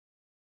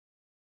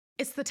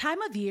It's the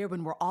time of year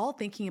when we're all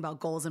thinking about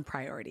goals and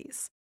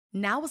priorities.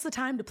 Now is the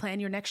time to plan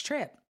your next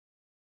trip.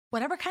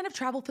 Whatever kind of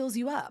travel fills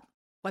you up,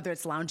 whether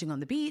it's lounging on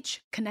the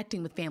beach,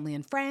 connecting with family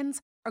and friends,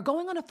 or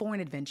going on a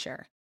foreign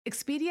adventure,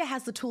 Expedia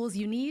has the tools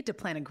you need to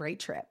plan a great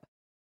trip.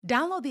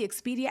 Download the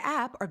Expedia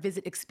app or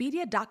visit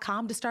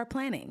Expedia.com to start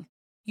planning.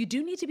 You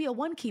do need to be a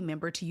One-Key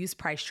member to use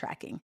price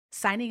tracking.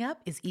 Signing up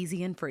is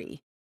easy and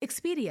free.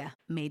 Expedia,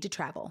 made to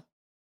travel.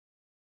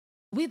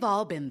 We've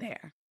all been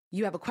there.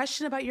 You have a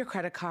question about your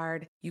credit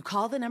card, you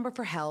call the number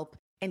for help,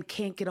 and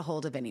can't get a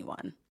hold of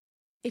anyone.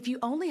 If you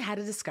only had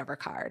a Discover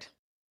card.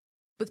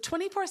 With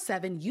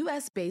 24/7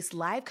 US-based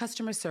live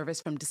customer service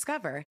from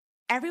Discover,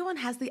 everyone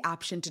has the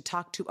option to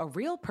talk to a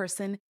real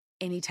person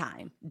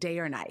anytime, day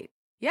or night.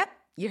 Yep,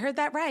 you heard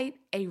that right,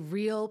 a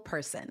real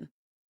person.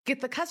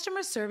 Get the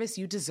customer service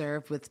you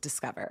deserve with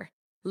Discover.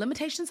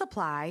 Limitations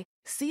apply.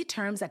 See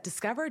terms at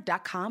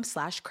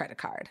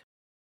discover.com/creditcard.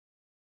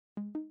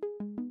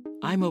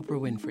 I'm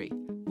Oprah Winfrey.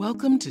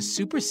 Welcome to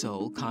Super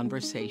Soul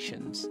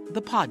Conversations,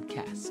 the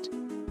podcast.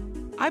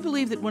 I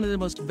believe that one of the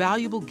most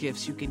valuable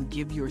gifts you can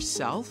give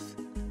yourself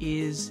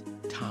is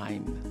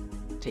time.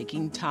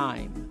 Taking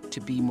time to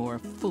be more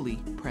fully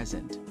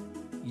present.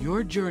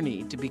 Your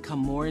journey to become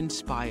more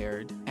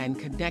inspired and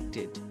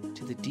connected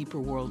to the deeper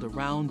world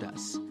around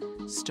us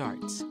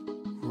starts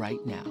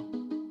right now.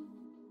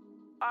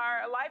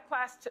 Our life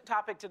class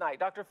topic tonight,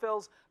 Dr.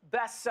 Phil's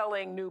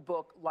best-selling new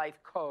book,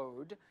 Life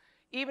Code.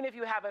 Even if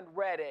you haven't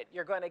read it,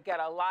 you're going to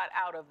get a lot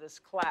out of this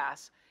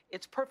class.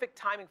 It's perfect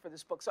timing for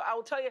this book. So I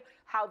will tell you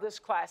how this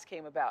class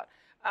came about.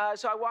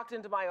 So I walked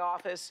into my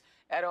office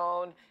at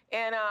OWN,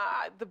 and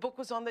the book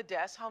was on the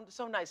desk. How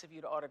so nice of you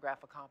to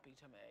autograph a copy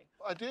to me.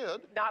 I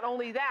did. Not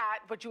only that,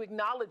 but you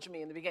acknowledged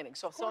me in the beginning.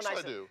 So nice.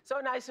 I do. So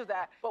nice of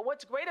that. But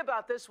what's great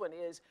about this one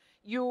is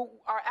you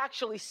are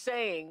actually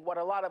saying what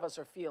a lot of us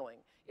are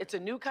feeling. It's a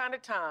new kind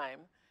of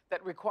time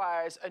that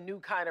requires a new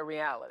kind of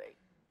reality.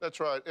 That's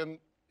right. And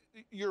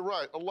you're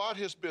right. A lot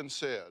has been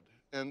said.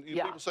 And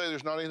people say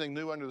there's not anything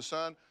new under the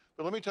sun.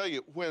 But let me tell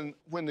you, when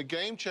the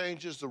game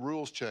changes, the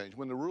rules change.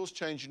 When the rules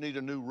change, you need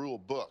a new rule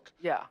book.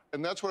 Yeah.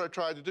 And that's what I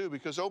tried to do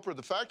because, Oprah,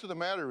 the fact of the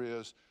matter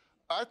is,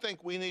 I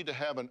think we need to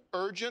have an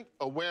urgent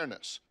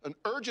awareness,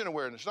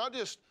 not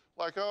just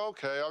like, oh,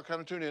 okay, I'll kind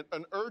of tune in,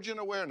 an urgent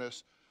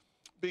awareness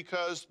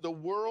because the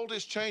world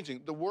is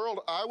changing. The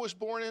world I was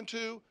born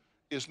into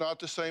is not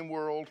the same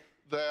world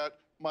that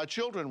my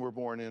children were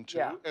born into.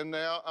 Yeah. And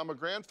now I'm a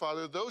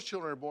grandfather. Those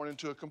children are born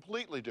into a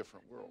completely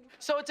different world.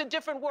 So it's a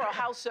different world.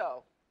 How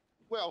so?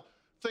 Well,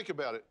 think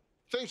about it.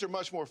 Things are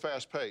much more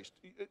fast-paced.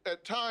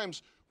 At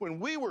times, when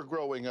we were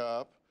growing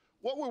up,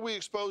 what were we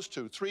exposed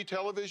to? 3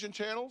 television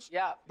channels?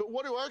 Yeah. But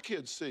what do our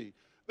kids see?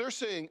 They're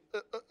seeing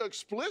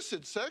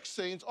explicit sex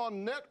scenes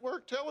on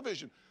network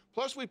television.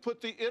 Plus, we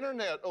put the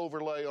internet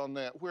overlay on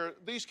that, where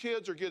these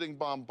kids are getting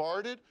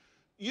bombarded.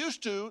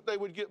 Used to, they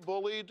would get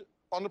bullied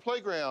on the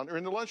playground or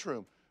in the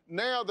lunchroom.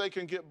 Now they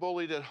can get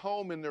bullied at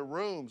home in their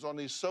rooms, on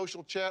these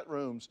social chat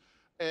rooms.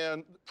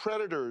 And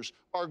predators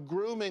are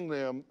grooming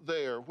them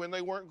there when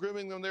they weren't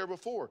grooming them there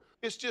before.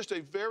 It's just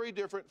a very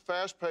different,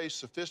 fast-paced,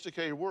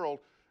 sophisticated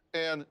world.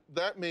 And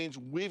that means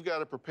we've got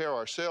to prepare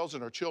ourselves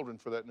and our children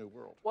for that new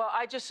world. Well,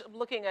 I'm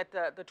looking at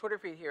the Twitter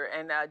feed here,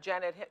 and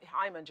Janet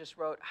Hyman just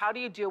wrote, how do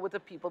you deal with the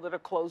people that are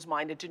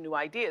closed-minded to new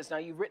ideas? Now,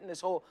 you've written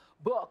this whole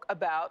book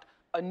about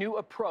a new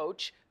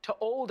approach to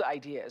old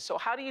ideas. So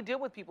how do you deal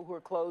with people who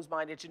are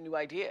closed-minded to new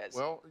ideas?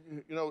 Well,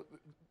 you know,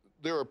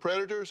 there are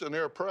predators and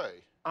there are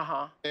prey.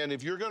 Uh-huh. And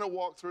if you're going to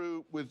walk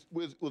through with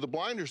the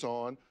blinders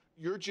on,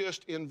 you're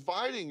just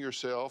inviting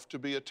yourself to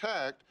be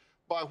attacked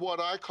by what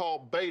I call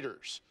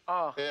baiters.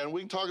 Oh. And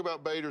we can talk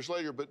about baiters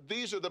later, but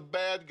these are the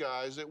bad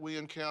guys that we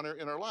encounter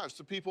in our lives.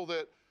 The people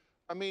that,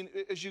 I mean,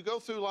 as you go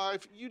through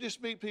life, you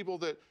just meet people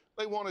that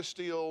they want to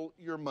steal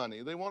your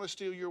money. They want to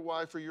steal your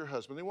wife or your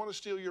husband. They want to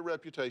steal your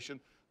reputation.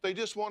 They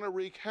just want to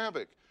wreak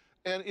havoc.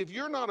 And if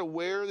you're not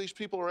aware these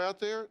people are out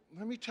there,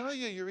 let me tell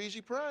you, you're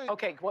easy prey.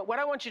 Okay, what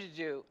I want you to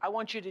do, I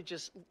want you to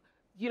just,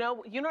 you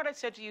know what I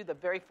said to you the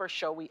very first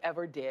show we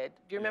ever did?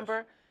 Do you remember?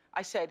 Yes.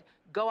 I said,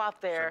 go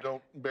out there. So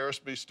don't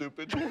embarrass me,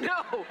 stupid.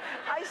 No,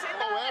 I said.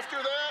 Oh, after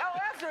that? Oh,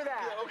 after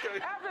that. Yeah, okay.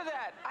 After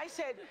that, I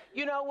said,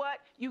 you know what?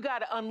 You got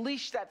to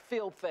unleash that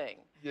Phil thing.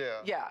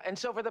 Yeah. Yeah, and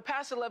so for the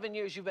past 11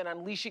 years, you've been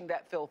unleashing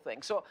that Phil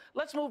thing. So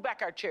let's move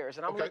back our chairs,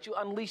 and I'm going to let you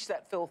unleash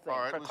that Phil thing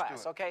for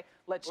class, okay?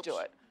 Let's do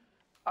it.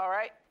 All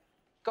right?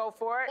 Go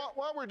for it.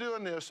 While we're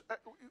doing this,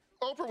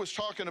 Oprah was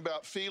talking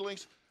about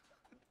feelings.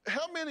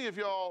 How many of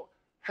y'all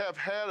have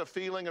had a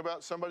feeling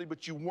about somebody,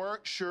 but you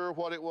weren't sure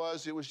what it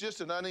was? It was just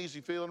an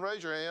uneasy feeling.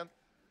 Raise your hand.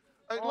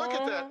 Hey, look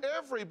at that.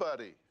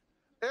 Everybody.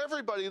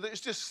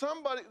 There's just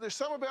somebody, there's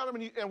something about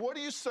them. And what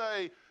do you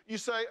say? You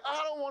say,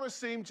 I don't want to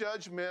seem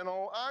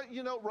judgmental.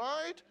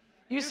 Right?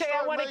 You say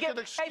I want to give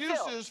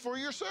excuses for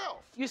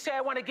yourself. You say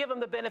I want to give them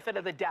the benefit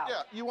of the doubt.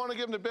 Yeah, you want to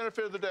give them the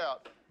benefit of the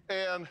doubt.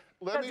 And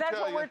let me tell you,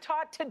 that's what we're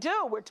taught to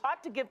do. We're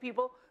taught to give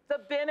people the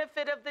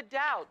benefit of the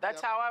doubt.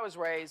 That's how I was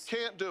raised.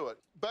 Can't do it.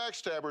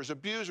 Backstabbers,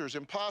 abusers,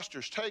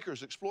 imposters,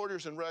 takers,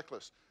 exploiters, and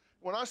reckless.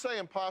 When I say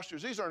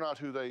imposters, these are not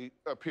who they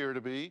appear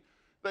to be.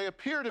 They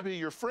appear to be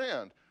your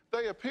friend.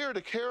 They appear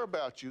to care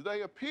about you.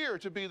 They appear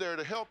to be there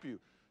to help you.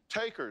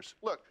 Takers.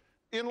 Look,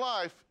 in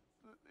life,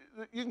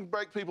 you can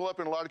break people up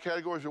in a lot of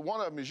categories, but one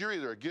of them is you're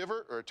either a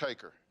giver or a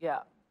taker. Yeah.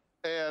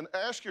 And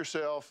ask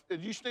yourself, and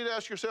you just need to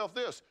ask yourself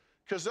this,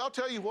 because I'll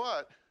tell you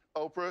what,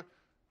 Oprah,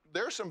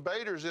 there's some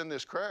baiters in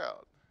this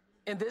crowd.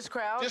 In this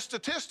crowd? Just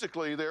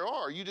statistically, there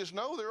are. You just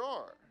know there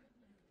are.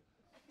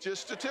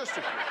 Just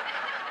statistically.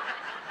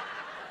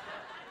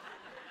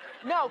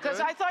 No, because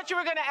I thought you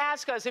were going to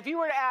ask us, if you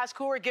were to ask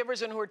who are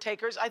givers and who are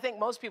takers, I think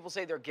most people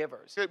say they're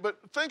givers. Okay, but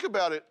think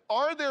about it.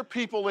 Are there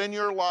people in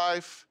your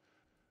life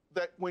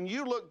that when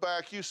you look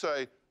back, you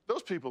say,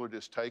 those people are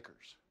just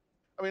takers?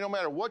 I mean, no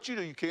matter what you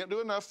do, you can't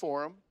do enough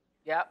for them.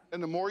 Yep.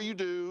 And the more you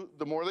do,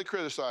 the more they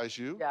criticize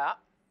you. Yeah.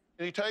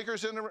 Any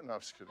takers in the room? No, I'm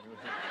just kidding.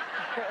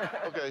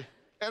 Okay.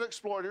 And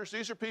exploiters,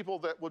 these are people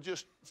that will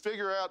just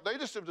figure out, they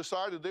just have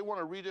decided they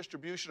want a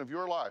redistribution of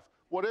your life.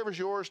 Whatever's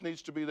yours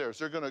needs to be theirs.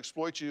 They're going to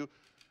exploit you,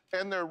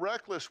 and they're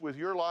reckless with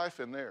your life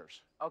and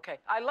theirs. Okay.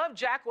 I love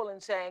Jacqueline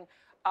saying,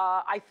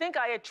 I think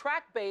I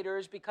attract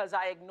baiters because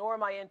I ignore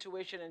my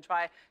intuition and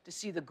try to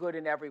see the good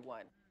in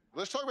everyone.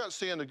 Let's talk about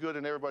seeing the good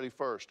in everybody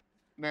first.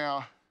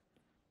 Now,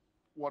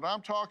 what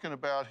I'm talking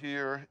about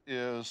here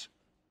is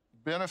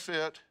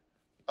benefit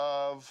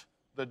of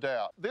the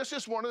doubt. This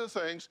is one of the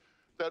things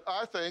that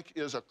I think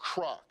is a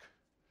crock.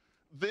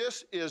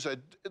 This is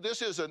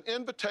an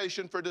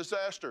invitation for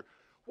disaster.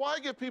 Why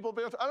give people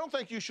benefit? I don't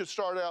think you should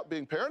start out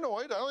being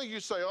paranoid. I don't think you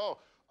say, oh,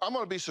 I'm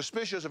going to be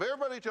suspicious of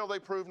everybody till they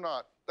prove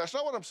not. That's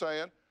not what I'm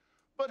saying.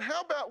 But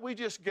how about we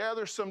just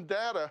gather some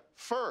data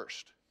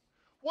first?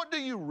 What do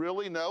you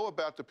really know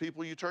about the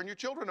people you turn your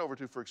children over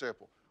to, for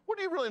example? What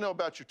do you really know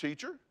about your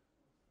teacher?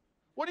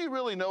 What do you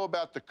really know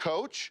about the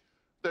coach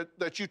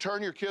that you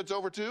turn your kids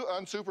over to,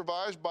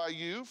 unsupervised by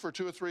you for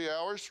 2 or 3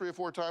 hours, 3 or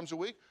 4 times a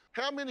week?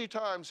 How many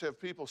times have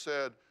people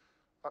said,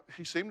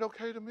 he seemed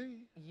okay to me?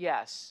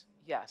 Yes,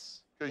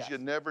 yes. Because you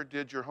never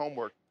did your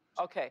homework.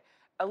 Okay.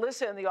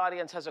 Alyssa in the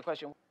audience has a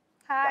question.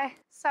 Hi.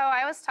 So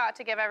I was taught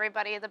to give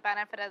everybody the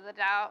benefit of the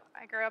doubt.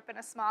 I grew up in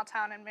a small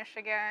town in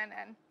Michigan,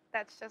 and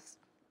that's just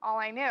all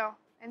I knew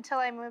until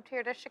I moved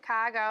here to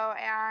Chicago,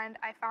 and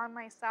I found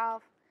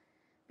myself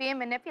being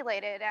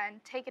manipulated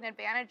and taken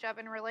advantage of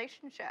in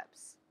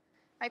relationships.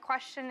 My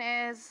question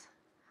is,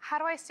 how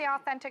do I stay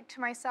authentic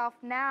to myself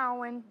now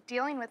when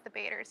dealing with the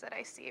baiters that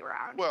I see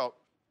around? Well,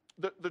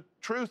 the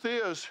truth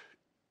is,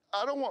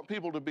 I don't want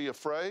people to be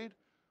afraid.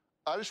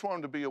 I just want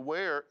them to be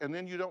aware, and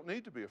then you don't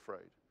need to be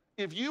afraid.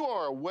 If you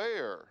are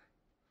aware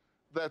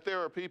that there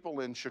are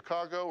people in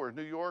Chicago or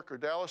New York or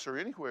Dallas or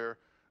anywhere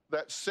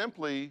that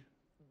simply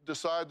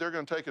decide they're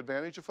going to take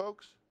advantage of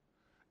folks,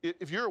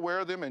 if you're aware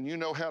of them and you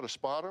know how to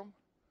spot them,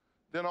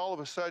 then all of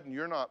a sudden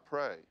you're not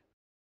prey.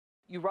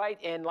 You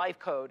write in Life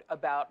Code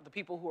about the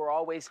people who are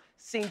always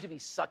seem to be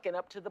sucking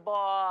up to the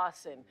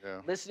boss and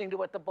listening to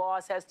what the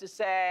boss has to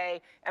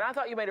say. And I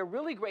thought you made a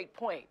really great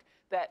point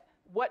that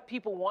what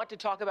people want to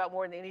talk about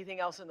more than anything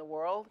else in the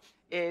world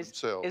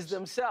is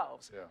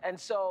themselves. Yeah. And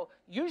so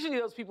usually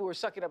those people who are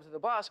sucking up to the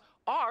boss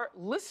are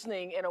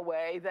listening in a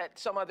way that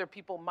some other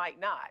people might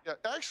not. Yeah,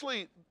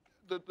 actually,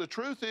 the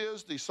truth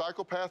is these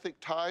psychopathic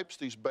types,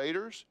 these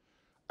baiters,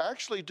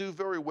 actually do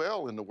very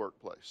well in the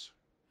workplace.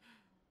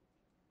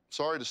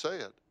 Sorry to say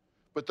it,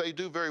 but they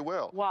do very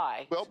well.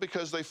 Why? Well,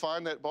 because they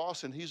find that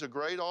boss, and he's a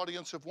great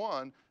audience of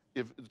one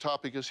if the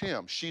topic is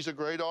him. She's a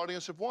great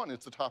audience of one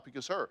if the topic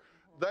is her.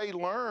 They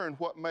learn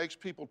what makes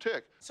people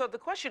tick. So the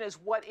question is,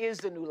 what is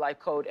the new Life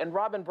Code? And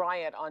Robin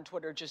Bryant on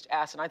Twitter just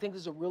asked, and I think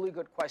this is a really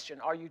good question.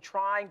 Are you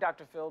trying,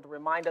 Dr. Phil, to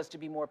remind us to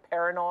be more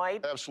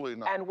paranoid? Absolutely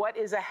not. And what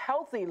is a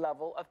healthy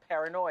level of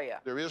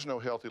paranoia? There is no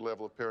healthy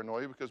level of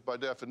paranoia because by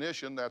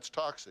definition, that's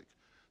toxic.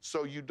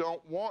 So you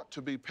don't want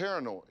to be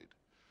paranoid,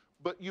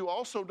 but you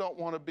also don't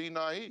want to be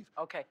naive.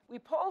 Okay. We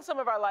polled some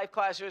of our life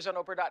classers on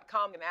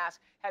Oprah.com and asked,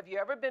 have you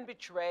ever been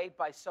betrayed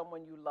by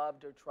someone you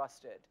loved or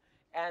trusted?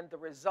 And the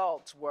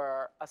results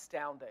were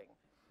astounding.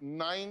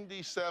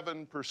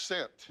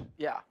 97%.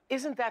 Yeah.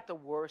 Isn't that the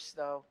worst,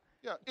 though?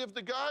 Yeah. If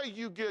the guy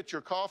you get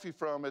your coffee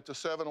from at the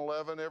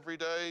 7-Eleven every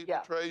day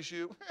betrays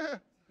you,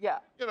 yeah.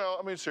 You know,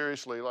 I mean,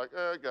 seriously, like,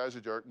 guy's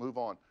a jerk, move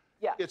on.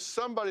 Yeah. It's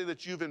somebody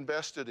that you've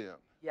invested in.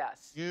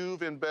 Yes.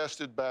 You've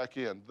invested back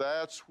in.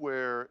 That's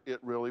where it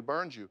really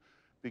burns you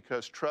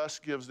because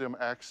trust gives them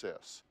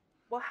access.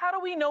 Well, how do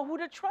we know who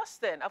to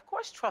trust then? Of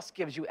course trust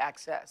gives you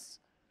access.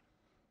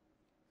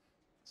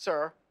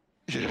 Sir.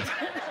 Yeah.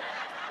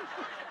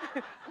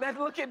 Then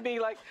look at me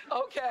like,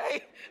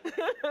 okay. Is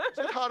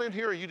it hot in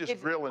here or are you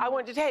just grilling? I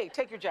wanted to, hey,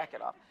 take your jacket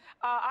off.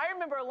 I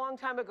remember a long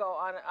time ago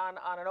on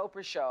an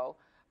Oprah show,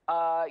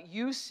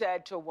 you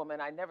said to a woman,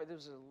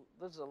 this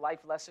was a life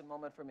lesson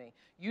moment for me.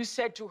 You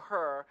said to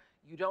her,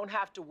 you don't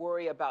have to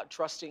worry about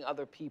trusting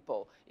other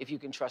people if you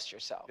can trust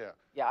yourself. Yeah.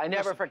 Yeah, I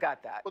never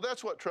forgot that. Well,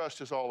 that's what trust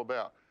is all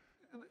about.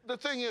 The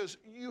thing is,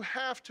 you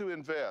have to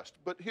invest,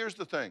 but here's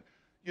the thing.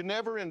 You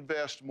never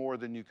invest more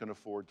than you can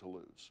afford to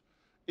lose.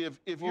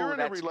 If you're in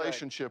a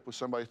relationship with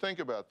somebody, think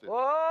about this.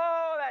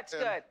 Whoa, that's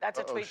good. That's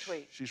a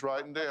tweet. She's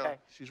writing down. Okay.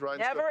 She's writing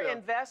Never stuff down.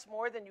 invest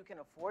more than you can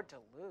afford to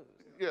lose.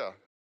 Yeah.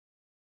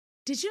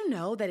 Did you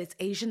know that it's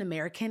Asian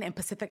American and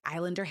Pacific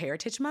Islander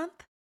Heritage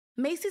Month?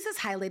 Macy's is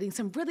highlighting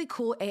some really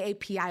cool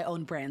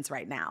AAPI-owned brands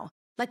right now,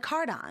 like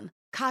Cardon,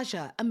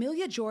 Kaja,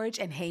 Amelia George,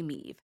 and Hey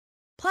Meave.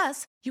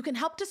 Plus, you can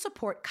help to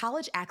support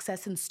college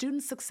access and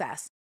student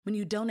success when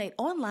you donate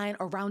online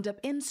or round up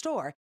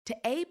in-store to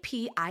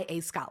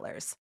APIA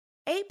Scholars.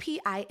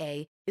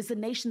 APIA is the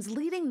nation's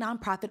leading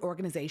nonprofit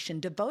organization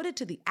devoted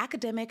to the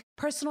academic,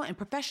 personal, and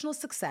professional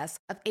success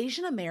of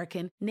Asian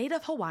American,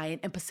 Native Hawaiian,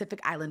 and Pacific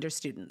Islander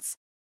students.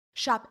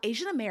 Shop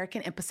Asian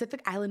American and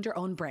Pacific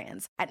Islander-owned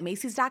brands at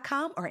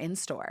Macy's.com or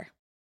in-store.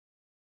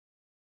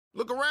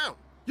 Look around.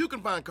 You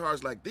can find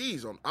cars like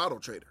these on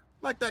AutoTrader,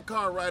 like that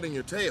car riding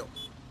your tail.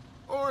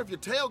 Or if you're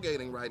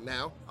tailgating right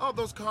now, all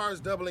those cars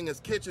doubling as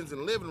kitchens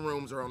and living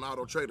rooms are on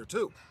AutoTrader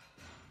too.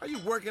 Are you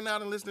working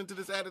out and listening to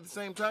this ad at the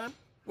same time?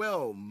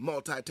 Well,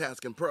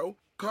 multitasking pro,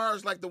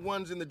 cars like the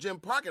ones in the gym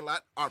parking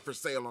lot are for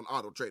sale on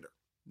AutoTrader.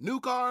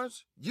 New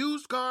cars,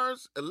 used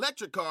cars,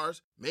 electric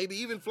cars, maybe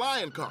even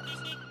flying cars.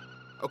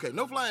 Okay,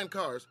 no flying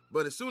cars,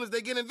 but as soon as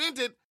they get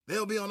invented,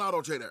 they'll be on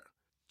AutoTrader.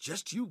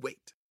 Just you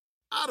wait.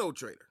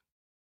 AutoTrader.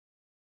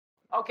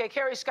 Okay,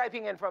 Carrie's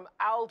Skyping in from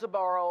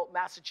Aldeboro,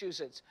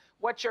 Massachusetts.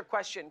 What's your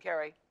question,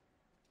 Carrie?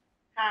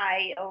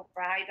 Hi, Oprah.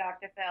 Hi,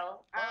 Dr.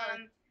 Phil. Hi.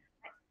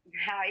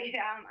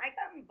 I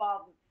got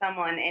involved with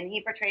someone, and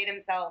he portrayed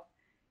himself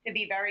to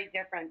be very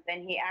different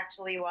than he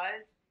actually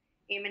was.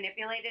 He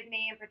manipulated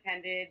me and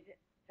pretended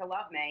to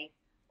love me.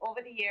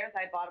 Over the years,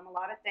 I bought him a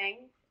lot of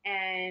things,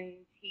 and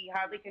he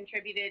hardly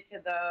contributed to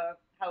the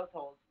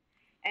household.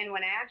 And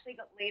when I actually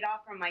got laid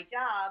off from my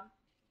job,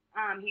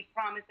 he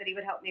promised that he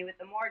would help me with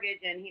the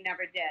mortgage, and he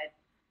never did.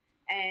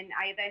 And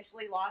I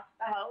eventually lost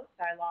the house,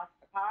 I lost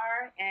the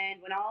car,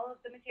 and when all of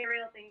the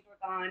material things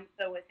were gone,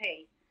 so was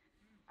he.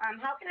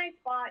 How can I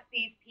spot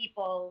these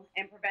people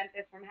and prevent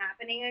this from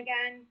happening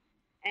again?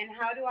 And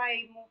how do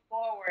I move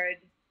forward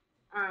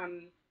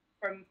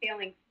from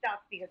feeling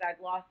stuck because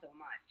I've lost so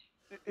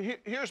much?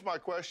 Here's my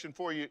question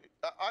for you.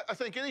 I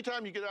think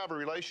anytime you get out of a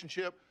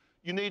relationship,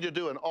 you need to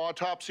do an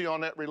autopsy on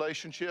that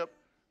relationship.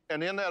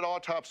 And in that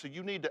autopsy,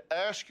 you need to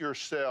ask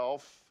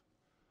yourself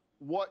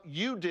what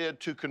you did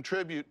to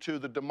contribute to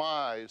the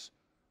demise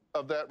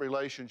of that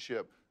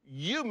relationship.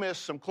 You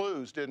missed some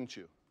clues, didn't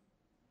you?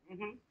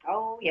 Mm-hmm.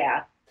 Oh,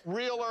 yeah.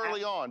 Real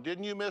early on,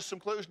 didn't you miss some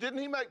clues? Didn't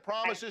he make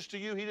promises to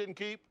you he didn't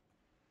keep?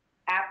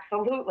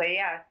 Absolutely,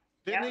 yes.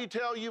 Didn't he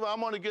tell you, I'm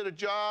going to get a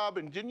job,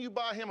 and didn't you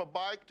buy him a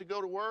bike to go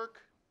to work?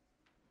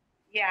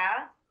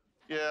 Yeah.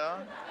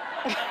 Yeah.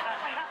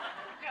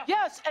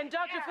 Yes, and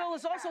Dr. Phil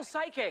is also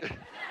psychic.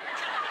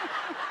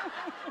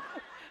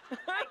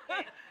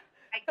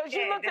 Because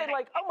you looked at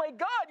like, oh my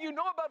God, you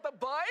know about the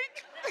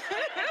bike?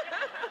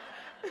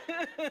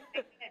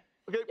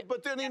 Okay,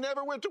 but then he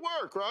never went to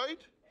work, right?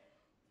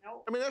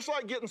 Nope. I mean, that's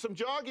like getting some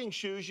jogging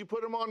shoes. You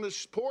put them on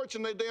the porch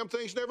and they damn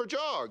things never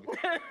jog.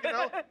 You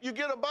know, you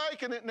get a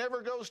bike and it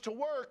never goes to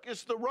work.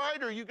 It's the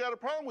rider you got a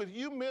problem with.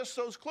 You miss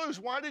those clues.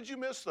 Why did you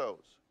miss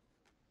those?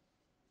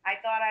 I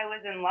thought I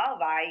was in love.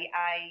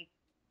 I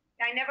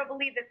never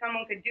believed that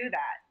someone could do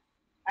that.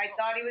 I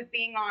thought he was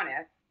being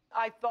honest.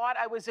 I thought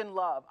I was in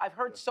love. I've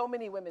heard so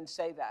many women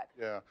say that.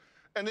 Yeah.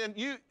 And then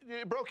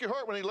it broke your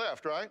heart when he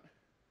left, right?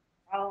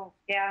 Oh,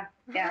 yeah,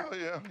 yeah.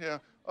 Oh, yeah.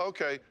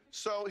 Okay,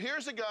 so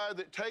here's a guy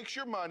that takes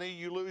your money,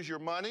 you lose your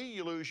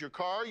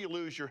car, you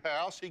lose your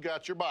house, he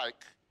got your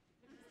bike.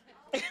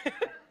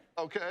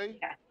 Okay?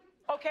 Yeah.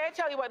 Okay, I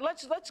tell you what,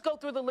 let's go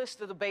through the list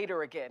of the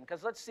baiter again,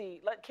 because let's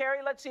see, Carrie,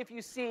 let's see if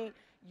you see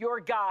your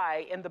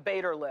guy in the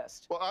baiter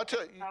list. Well, I'll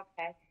tell you,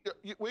 Okay.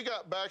 we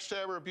got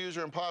backstabber,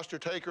 abuser, imposter,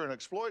 taker, and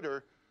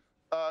exploiter.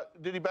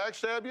 Did he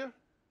backstab you?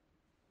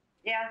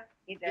 Yeah,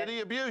 he did. Did he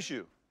abuse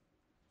you?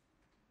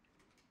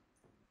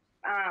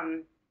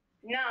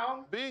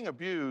 No. Being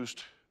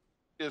abused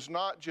is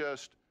not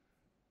just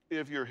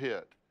if you're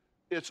hit.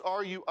 It's,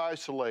 are you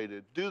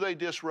isolated? Do they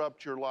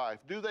disrupt your life?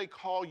 Do they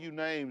call you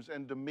names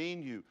and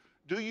demean you?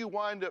 Do you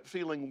wind up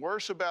feeling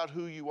worse about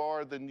who you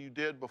are than you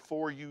did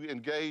before you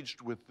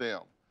engaged with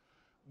them?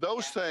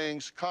 Those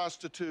things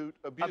constitute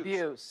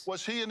abuse.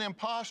 Was he an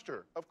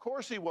imposter? Of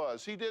course he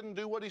was. He didn't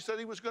do what he said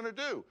he was going to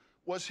do.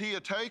 Was he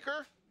a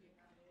taker?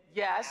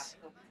 Yes.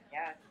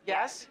 Yes.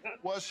 Yes.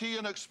 Was he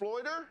an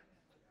exploiter?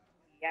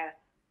 Yes.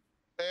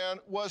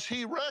 And was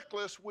he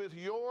reckless with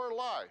your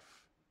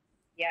life?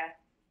 Yes.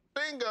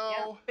 Bingo.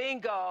 Yeah.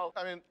 Bingo.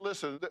 I mean,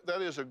 listen,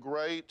 that is a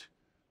great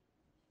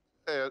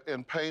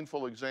and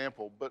painful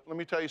example, but let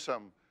me tell you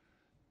something.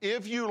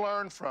 If you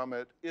learn from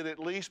it, it at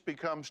least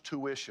becomes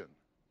tuition.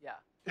 Yeah.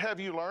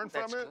 Have you learned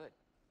That's from it? good.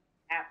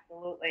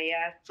 Absolutely,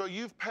 yes. So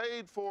you've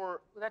paid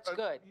for... That's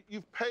good.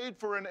 You've paid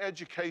for an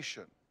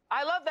education.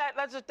 I love that.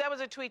 That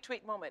was a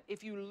tweet moment.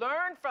 If you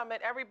learn from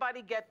it,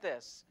 everybody get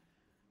this.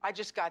 I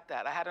just got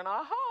that. I had an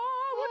aha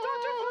with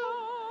Dr.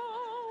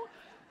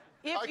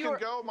 Phil. I can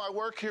go. My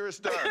work here is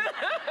done.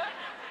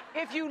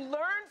 If you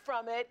learn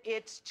from it,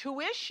 it's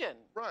tuition.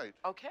 Right.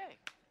 Okay.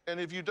 And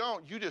if you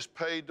don't, you just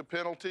paid the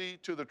penalty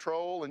to the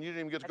troll and you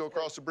didn't even get to go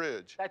across the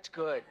bridge. That's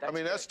good. I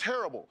mean, that's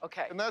terrible.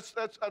 Okay. And that's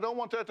I don't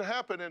want that to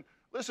happen. And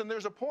listen,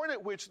 there's a point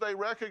at which they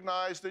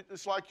recognize that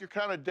it's like you're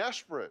kind of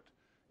desperate.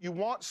 You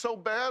want so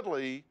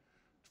badly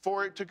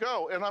for it to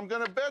go. And I'm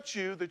going to bet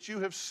you that you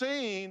have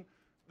seen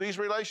these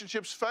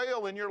relationships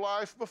fail in your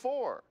life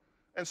before.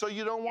 And so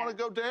you don't want to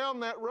go down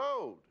that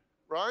road,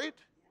 right?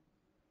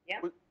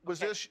 Yeah. Was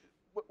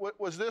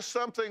this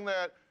something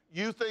that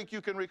you think you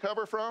can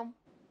recover from?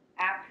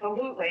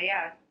 Absolutely,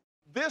 yes.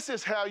 This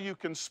is how you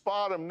can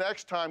spot them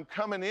next time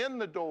coming in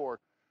the door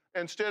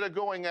instead of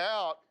going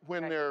out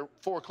when they're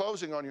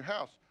foreclosing on your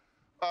house.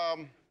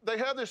 They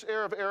have this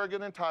air of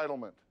arrogant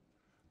entitlement.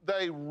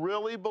 They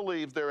really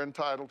believe they're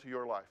entitled to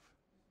your life.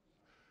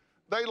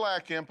 They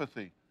lack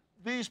empathy.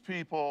 These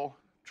people,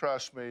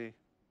 trust me,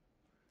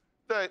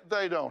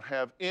 they don't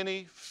have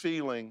any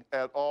feeling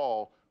at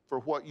all for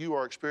what you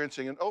are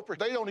experiencing. And Oprah,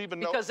 they don't even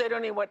know. Because they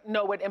don't even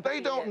know what empathy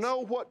They don't is.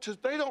 know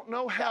they don't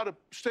know how to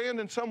stand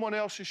in someone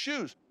else's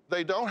shoes.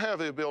 They don't have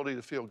the ability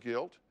to feel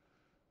guilt.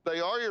 They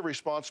are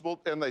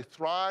irresponsible, and they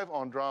thrive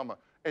on drama.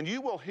 And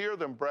you will hear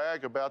them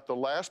brag about the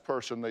last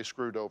person they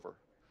screwed over.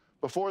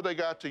 Before they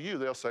got to you,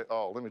 they'll say,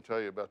 oh, let me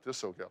tell you about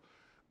this old gal.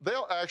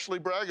 They'll actually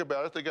brag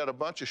about it. They got a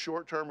bunch of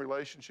short-term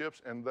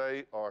relationships, and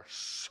they are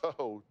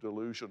so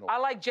delusional. I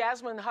like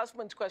Jasmine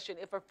Husband's question.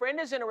 If a friend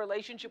is in a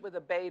relationship with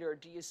a baiter,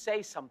 do you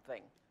say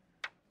something?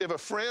 If a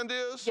friend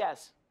is?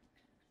 Yes.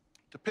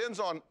 Depends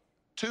on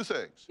two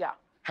things. Yeah.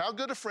 How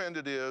good a friend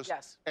it is,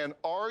 yes. And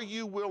are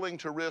you willing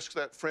to risk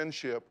that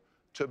friendship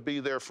to be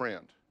their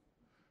friend?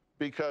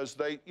 Because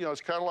they,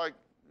 it's kind of like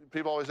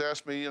people always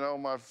ask me,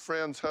 my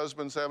friend's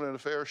husband's having an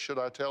affair, should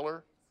I tell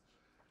her?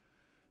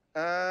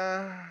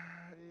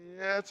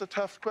 Yeah, it's a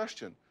tough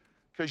question,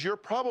 because you're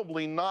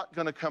probably not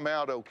going to come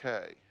out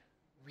okay.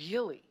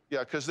 Really? Yeah,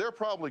 because they're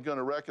probably going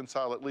to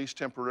reconcile at least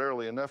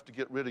temporarily enough to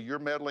get rid of your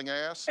meddling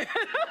ass.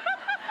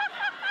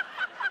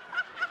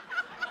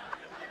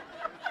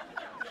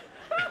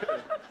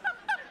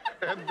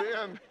 And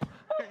then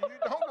you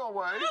don't go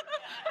away.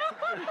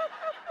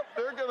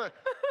 They're gonna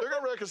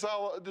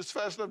reconcile this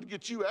fast enough to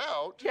get you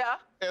out. Yeah.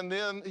 And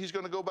then he's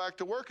gonna go back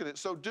to working it.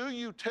 So do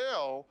you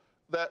tell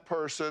that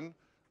person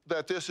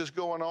that this is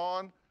going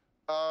on?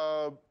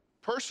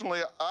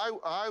 Personally,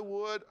 I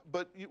would,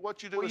 but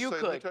what you do is say,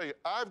 let me tell you,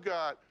 I've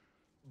got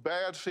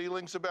bad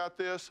feelings about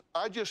this.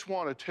 I just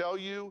want to tell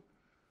you,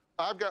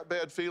 I've got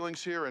bad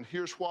feelings here, and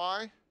here's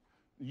why.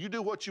 You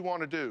do what you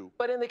want to do.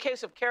 But in the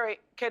case of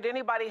Carrie, could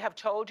anybody have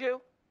told you?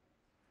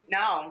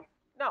 No.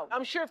 No,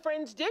 I'm sure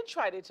friends did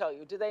try to tell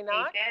you. Did they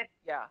not? They did.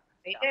 Yeah.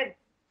 They did.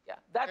 Yeah.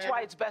 That's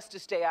why it's best to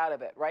stay out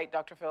of it, right,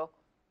 Dr. Phil?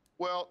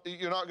 Well,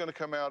 you're not going to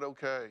come out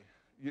okay.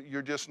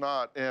 You're just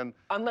not. And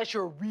unless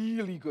you're a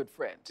really good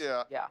friend.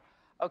 Yeah. Yeah.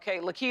 Okay,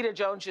 Lakita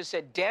Jones just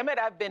said, damn it,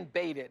 I've been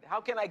baited. How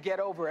can I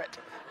get over it?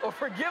 Or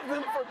forgive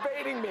them for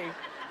baiting me.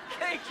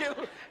 Thank you.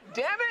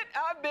 Damn it,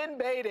 I've been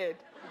baited.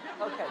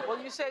 Okay,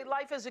 well, you say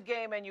life is a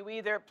game and you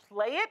either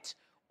play it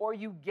or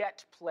you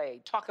get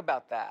played. Talk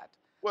about that.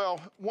 Well,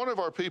 one of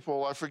our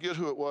people, I forget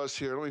who it was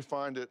here, let me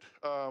find it.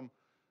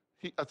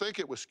 I think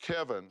it was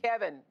Kevin.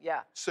 Kevin,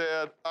 yeah.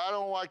 Said, I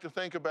don't like to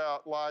think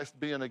about life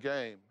being a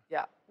game.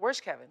 Yeah. Where's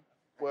Kevin?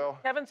 Well,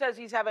 Kevin says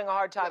he's having a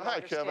hard time hi,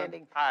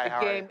 understanding Kevin.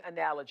 the game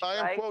analogy, I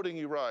am right? quoting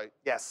you right.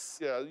 Yes.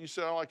 Yeah, you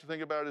said I don't like to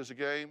think about it as a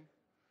game.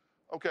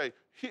 Okay,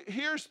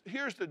 here's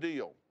the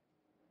deal.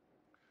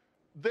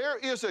 There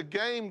is a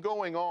game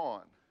going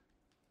on,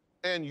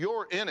 and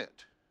you're in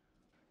it.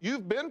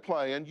 You've been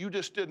playing, you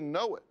just didn't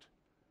know it.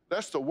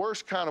 That's the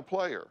worst kind of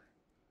player.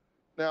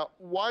 Now,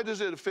 why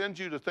does it offend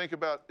you to think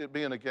about it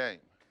being a game?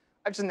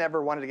 I just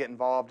never wanted to get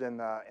involved in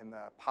the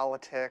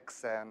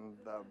politics and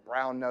the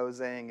brown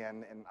nosing,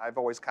 and I've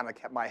always kind of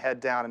kept my head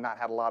down and not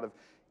had a lot of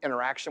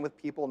interaction with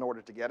people in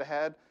order to get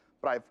ahead.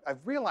 But I've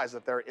realized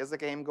that there is a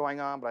game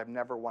going on, but I've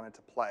never wanted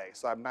to play.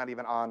 So I'm not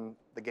even on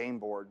the game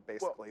board,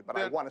 basically, but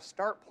I want to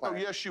start playing. Oh,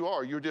 yes, you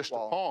are. You're just a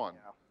pawn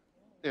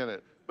in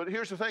it. But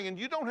here's the thing, and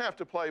you don't have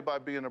to play by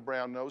being a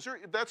brown noser.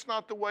 That's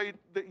not the way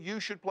that you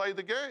should play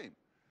the game.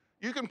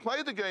 You can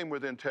play the game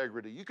with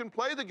integrity. You can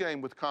play the game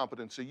with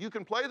competency. You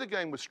can play the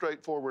game with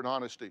straightforward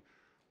honesty.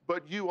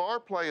 But you are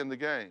playing the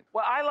game.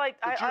 Well,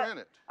 you're in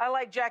it. I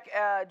like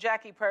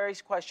Jackie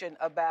Perry's question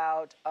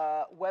about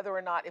whether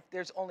or not if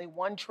there's only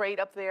one trait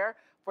up there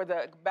for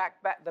the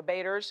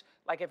baiters,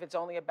 like if it's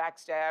only a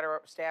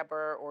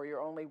backstabber or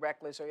you're only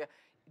reckless,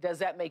 does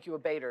that make you a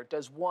baiter?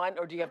 Does one,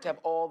 or do you have to have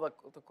all the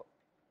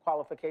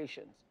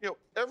qualifications?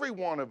 Every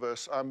one of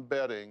us, I'm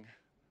betting,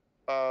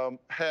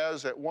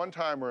 has at one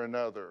time or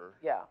another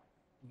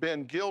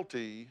been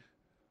guilty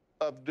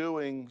of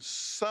doing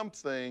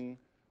something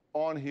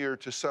on here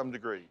to some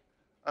degree.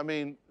 I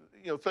mean,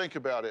 think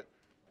about it.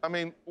 I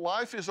mean,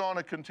 life is on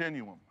a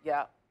continuum.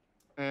 Yeah.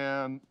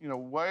 And,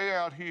 way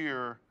out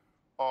here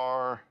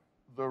are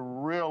the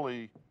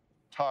really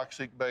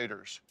toxic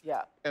baiters.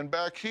 Yeah. And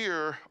back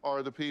here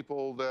are the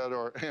people that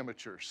are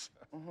amateurs.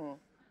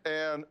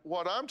 And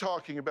what I'm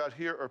talking about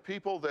here are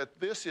people that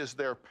this is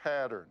their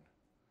pattern.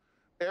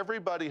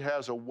 Everybody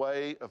has a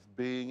way of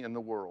being in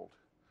the world.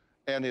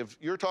 And if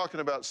you're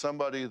talking about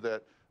somebody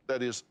that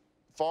is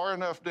far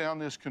enough down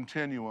this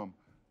continuum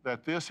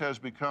that this has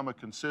become a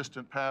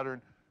consistent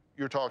pattern,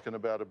 you're talking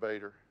about a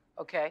baiter.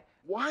 Okay.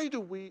 Why do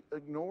we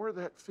ignore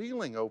that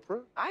feeling,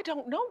 Oprah? I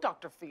don't know,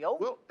 Dr. Phil.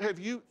 Well,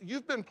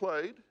 you've been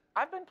played.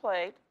 I've been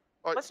played.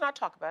 All right. Let's not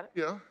talk about it.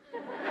 Yeah.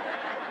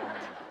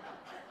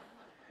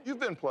 You've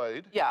been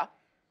played. Yeah.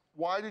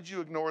 Why did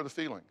you ignore the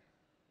feeling?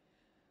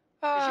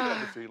 Because you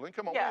had the feeling.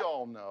 Come on, yeah. we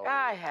all know.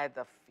 I had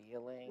the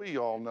feeling. We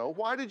all know.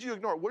 Why did you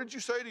ignore it? What did you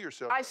say to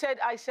yourself? I said,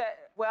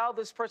 well,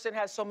 this person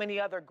has so many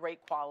other great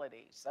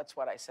qualities. That's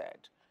what I said.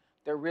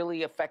 They're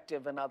really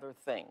effective in other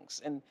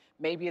things. And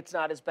maybe it's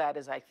not as bad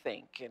as I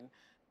think. And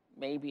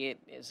maybe it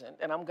isn't.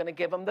 And I'm going to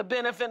give them the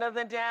benefit of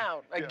the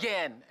doubt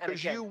again and again.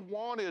 Because you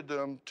wanted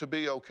them to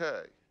be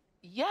okay.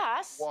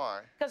 Yes.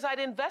 Why? Because I'd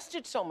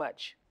invested so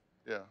much.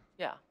 Yeah.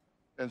 Yeah.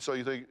 And so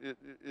you think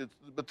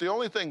but the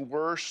only thing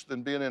worse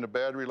than being in a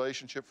bad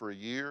relationship for a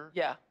year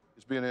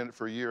is being in it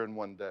for a year and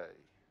 1 day.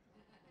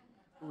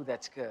 Ooh,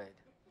 that's good.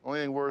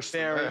 Only thing worse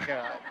Very than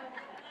good.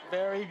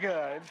 Very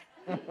good.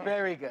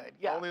 Very good.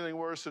 Yeah. Only thing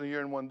worse than a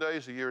year and 1 day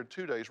is a year and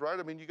 2 days, right?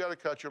 I mean, you got to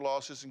cut your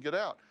losses and get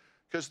out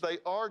because they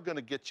are going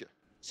to get you.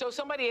 So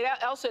somebody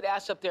else had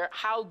asked up there,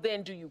 how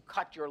then do you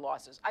cut your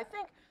losses? I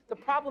think the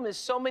problem is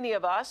so many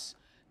of us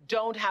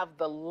don't have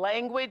the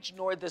language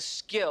nor the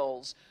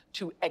skills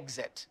to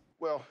exit.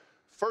 Well,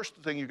 first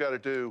thing you got to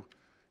do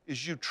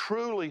is you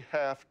truly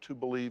have to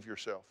believe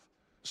yourself.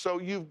 So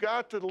you've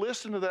got to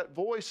listen to that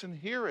voice and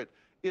hear it.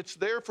 It's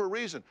there for a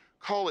reason.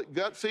 Call it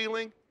gut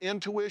feeling,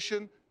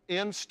 intuition,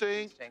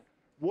 instinct,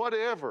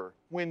 whatever.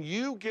 When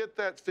you get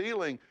that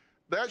feeling,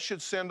 that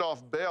should send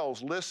off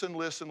bells. Listen,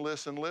 listen,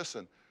 listen,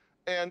 listen.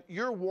 And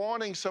you're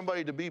wanting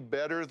somebody to be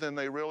better than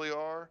they really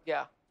are.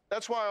 Yeah.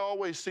 That's why I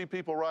always see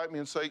people write me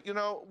and say, you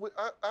know,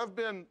 I've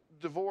been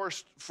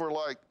divorced for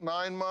like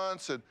 9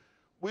 months, and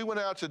we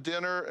went out to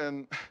dinner,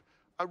 and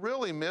I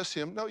really miss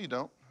him. No, you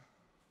don't.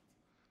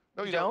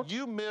 No, you don't.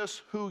 You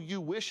miss who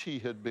you wish he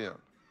had been.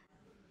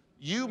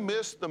 You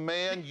miss the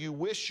man you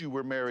wish you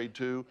were married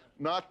to,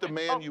 not the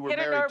man you were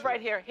married to. Hit a nerve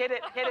right here. Hit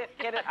it, hit it,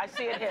 hit it. I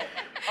see it hit.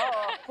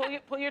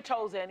 Pull your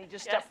toes in. He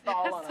just stepped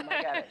all on him.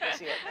 I got it. I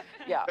see it.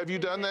 Yeah. Have you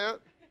done that?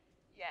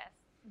 Yes.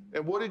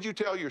 And what did you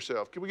tell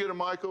yourself? Can we get a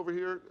mic over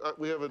here?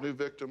 We have a new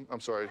victim. I'm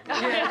sorry.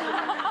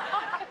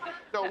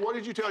 No, what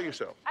did you tell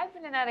yourself? I've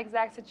been in that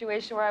exact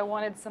situation where I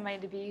wanted somebody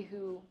to be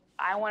who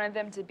I wanted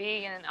them to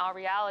be, and in all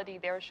reality,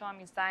 they were showing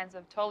me signs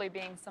of totally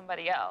being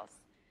somebody else.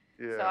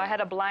 Yeah. So I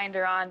had a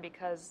blinder on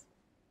because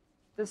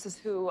this is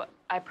who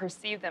I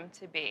perceive them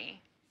to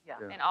be,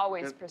 and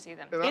always perceive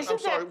them to be. I'm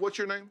sorry, what's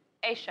your name?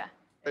 Aisha.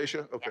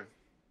 Aisha? Okay.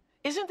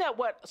 Yes. Isn't that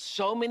what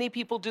so many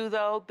people do,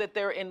 though? That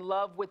they're in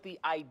love with the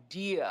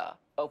idea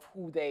of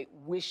who they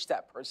wish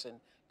that person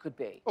could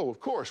be? Oh, of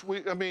course.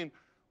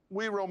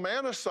 We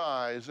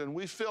romanticize and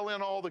we fill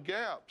in all the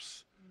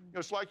gaps. You know,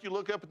 it's like you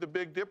look up at the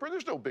Big Dipper.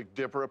 There's no Big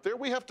Dipper up there.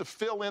 We have to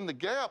fill in the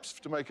gaps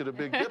to make it a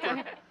Big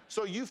Dipper.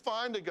 So you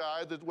find a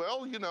guy that,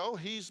 well, you know,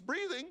 he's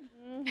breathing.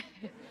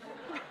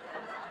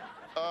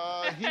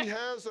 He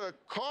has a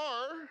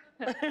car.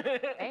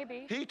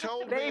 Maybe. He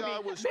told me I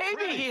was Maybe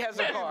pretty. he has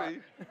a car.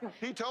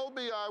 He told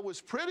me I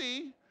was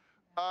pretty,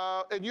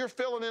 and you're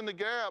filling in the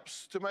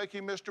gaps to make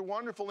him Mr.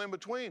 Wonderful in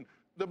between.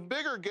 The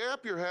bigger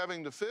gap you're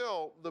having to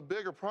fill, the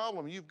bigger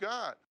problem you've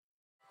got.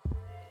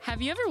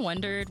 Have you ever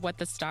wondered what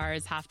the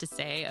stars have to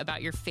say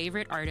about your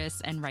favorite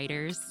artists and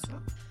writers?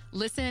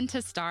 Listen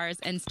to Stars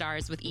and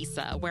Stars with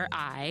Issa, where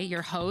I,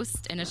 your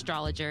host and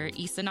astrologer,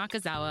 Issa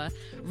Nakazawa,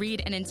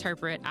 read and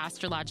interpret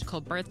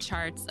astrological birth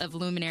charts of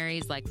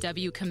luminaries like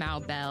W.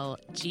 Kamau Bell,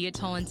 Gia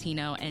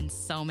Tolentino, and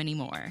so many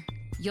more.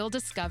 You'll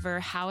discover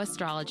how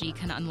astrology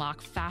can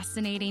unlock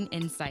fascinating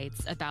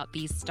insights about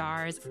these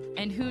stars,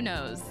 and who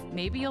knows,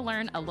 maybe you'll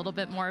learn a little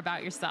bit more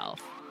about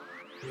yourself.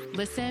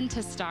 Listen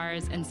to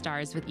Stars and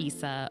Stars with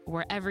Issa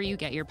wherever you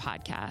get your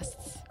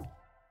podcasts.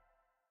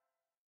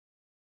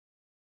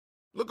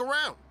 Look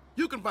around.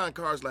 You can find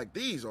cars like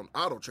these on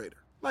AutoTrader,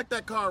 like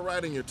that car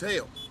right in your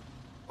tail.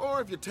 Or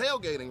if you're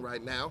tailgating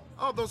right now,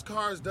 all those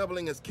cars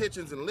doubling as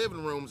kitchens and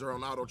living rooms are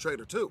on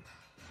AutoTrader too.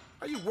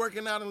 Are you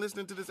working out and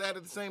listening to this ad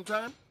at the same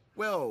time?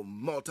 Well,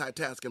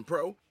 multitasking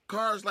pro,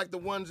 cars like the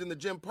ones in the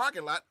gym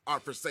parking lot are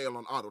for sale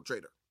on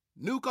AutoTrader.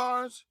 New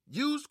cars,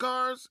 used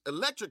cars,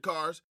 electric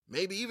cars,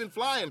 maybe even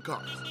flying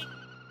cars.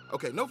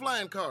 Okay, no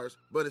flying cars,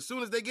 but as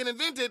soon as they get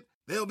invented,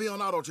 they'll be on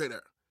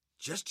AutoTrader.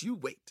 Just you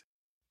wait.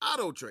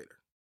 AutoTrader.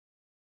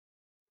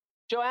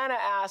 Joanna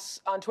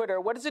asks on Twitter,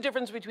 what is the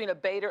difference between a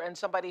baiter and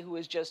somebody who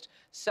is just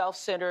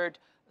self-centered,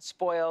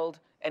 spoiled,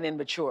 and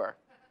immature?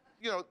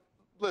 You know,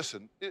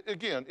 listen,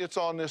 again, it's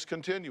on this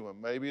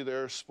continuum. Maybe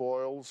they're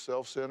spoiled,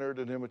 self-centered,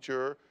 and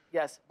immature.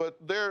 Yes. But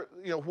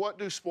what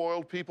do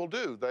spoiled people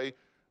do? They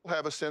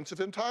have a sense of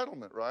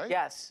entitlement, right?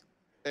 Yes.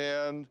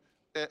 And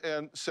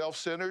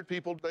self-centered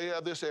people, they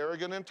have this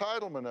arrogant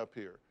entitlement up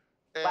here.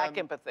 Lack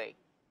empathy.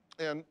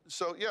 And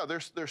so, yeah,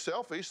 they're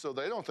selfish, so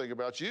they don't think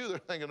about you. They're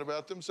thinking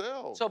about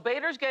themselves. So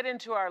baiters get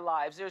into our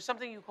lives. There's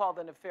something you call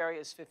the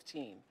nefarious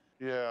 15.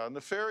 Yeah,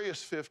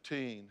 nefarious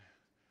 15.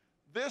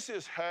 This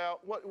is how,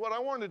 what I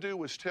wanted to do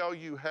was tell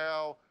you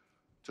how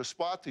to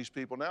spot these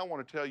people. Now I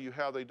want to tell you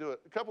how they do it.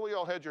 A couple of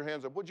y'all had your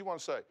hands up. What'd you want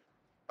to say?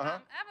 I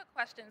have a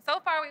question. So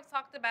far, we've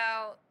talked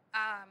about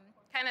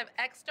kind of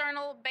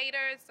external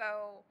baiters,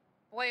 so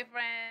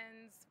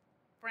boyfriends,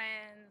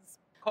 friends,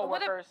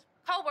 Co-workers.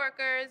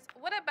 Co-workers.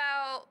 What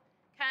about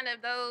kind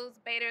of those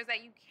baiters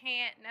that you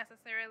can't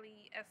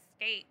necessarily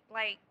escape,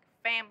 like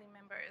family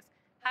members?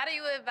 How do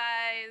you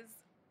advise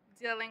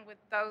dealing with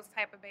those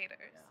type of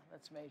baiters? Yeah,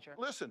 that's major.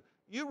 Listen,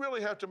 you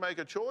really have to make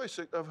a choice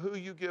of who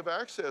you give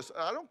access.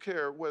 I don't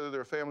care whether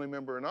they're a family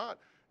member or not.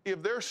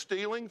 If they're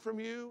stealing from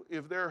you,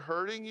 if they're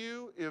hurting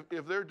you,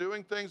 if they're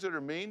doing things that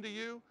are mean to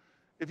you,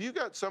 if you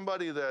got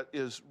somebody that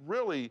is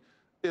really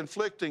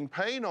inflicting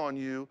pain on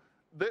you,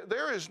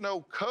 there is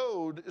no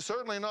code,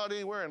 certainly not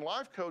anywhere in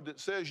life code, that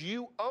says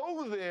you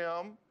owe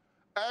them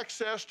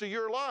access to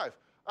your life.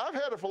 I've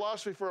had a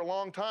philosophy for a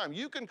long time.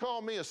 You can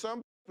call me a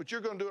son, but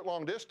you're going to do it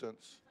long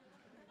distance.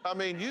 I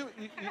mean,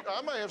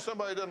 I may have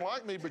somebody that doesn't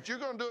like me, but you're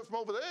going to do it from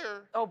over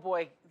there. Oh,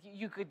 boy,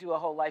 you could do a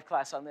whole life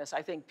class on this.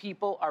 I think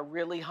people are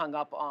really hung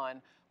up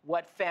on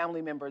what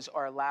family members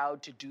are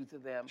allowed to do to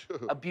them,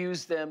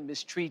 abuse them,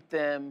 mistreat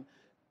them.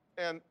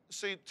 And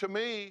see, to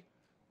me,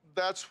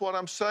 that's what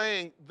I'm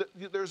saying.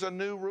 There's a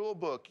new rule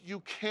book.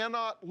 You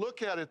cannot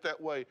look at it that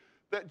way.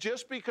 That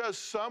just because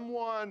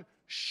someone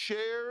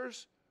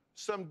shares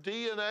some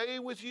DNA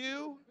with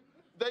you,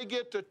 they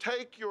get to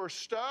take your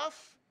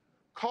stuff,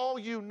 call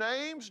you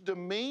names,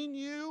 demean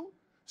you,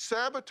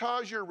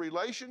 sabotage your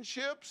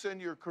relationships and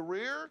your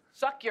career.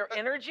 Suck your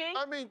energy?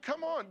 I mean,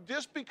 come on.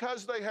 Just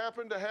because they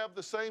happen to have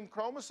the same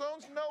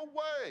chromosomes? No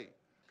way.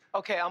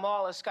 Okay,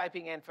 Amal is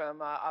Skyping in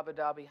from Abu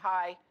Dhabi.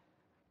 Hi.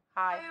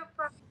 Hi.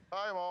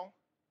 Hi, Amal.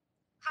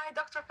 Hi,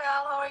 Dr. Phil.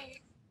 How are you?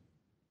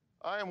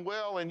 I am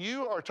well, and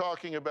you are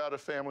talking about a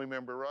family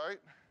member, right?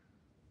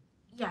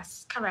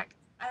 Yes, correct.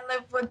 I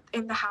live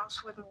in the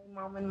house with my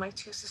mom and my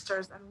two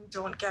sisters, and we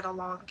don't get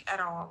along at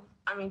all.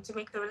 I mean, to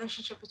make the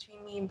relationship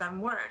between me and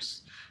them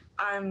worse,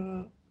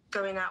 I'm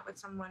going out with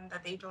someone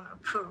that they don't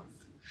approve.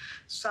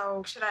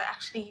 So should I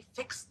actually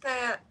fix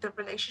the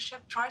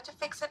relationship, try to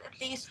fix it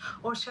at least,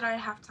 or should I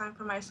have time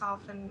for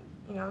myself and,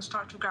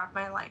 start to grab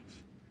my life?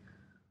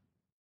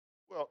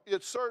 Well,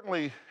 it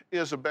certainly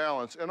is a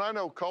balance. And I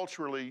know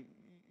culturally,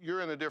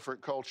 you're in a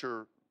different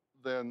culture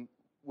than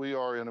we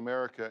are in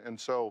America. And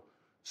so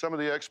some of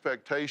the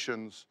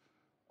expectations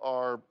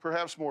are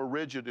perhaps more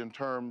rigid in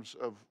terms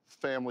of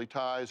family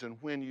ties and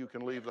when you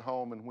can leave the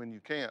home and when you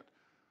can't.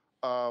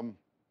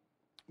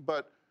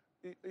 But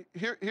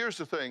here's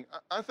the thing.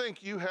 I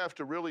think you have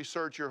to really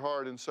search your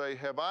heart and say,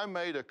 have I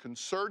made a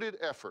concerted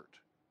effort,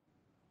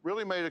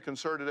 really made a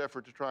concerted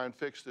effort to try and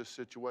fix this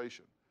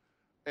situation?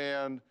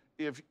 And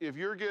if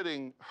you're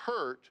getting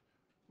hurt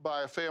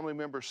by a family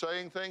member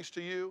saying things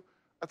to you,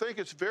 I think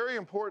it's very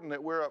important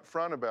that we're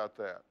upfront about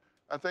that.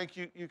 I think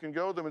you can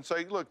go to them and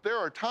say, look, there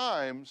are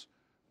times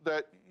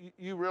that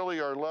you really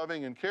are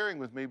loving and caring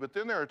with me, but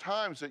then there are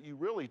times that you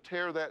really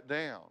tear that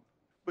down.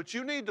 But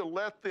you need to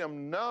let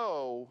them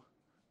know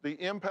the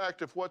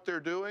impact of what they're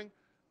doing,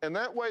 and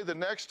that way the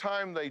next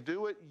time they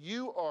do it,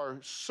 you are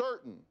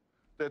certain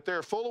that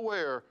they're full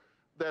aware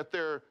that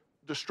they're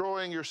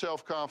destroying your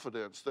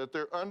self-confidence, that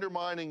they're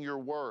undermining your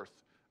worth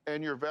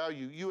and your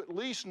value. You at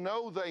least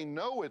know they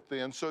know it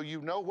then, so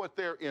you know what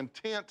their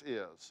intent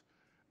is.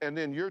 And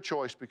then your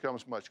choice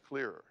becomes much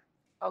clearer.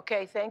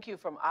 Okay, thank you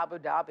from Abu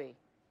Dhabi.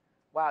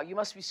 Wow, you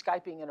must be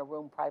Skyping in a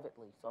room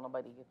privately, so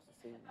nobody gets to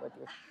see what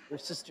your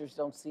sisters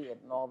don't see it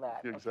and all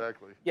that.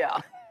 Exactly. Okay. Yeah,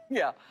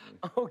 yeah.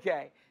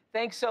 Okay.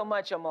 Thanks so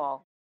much,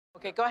 Amal.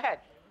 Okay, go ahead.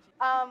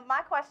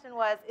 My question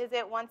was, is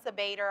it once a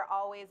baiter,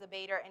 always a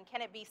baiter, and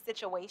can it be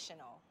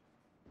situational?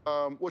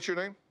 What's your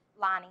name?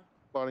 Lonnie.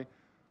 Lonnie.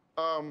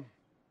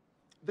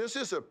 This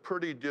is a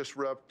pretty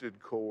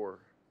disrupted core.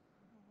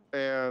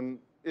 And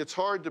it's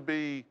hard to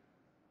be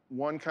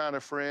one kind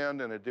of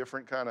friend and a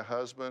different kind of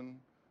husband,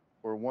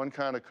 or one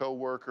kind of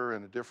coworker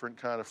and a different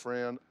kind of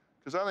friend.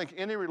 Because I think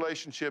any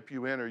relationship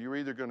you enter, you're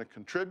either going to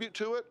contribute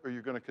to it or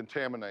you're going to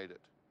contaminate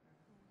it.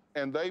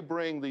 And they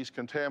bring these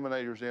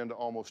contaminators into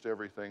almost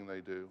everything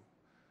they do.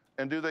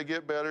 And do they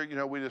get better?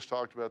 We just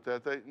talked about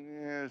that.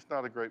 It's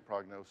not a great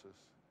prognosis.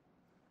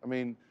 I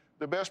mean,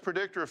 the best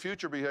predictor of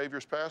future behavior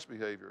is past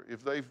behavior.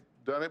 If they've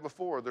done it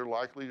before, they're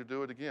likely to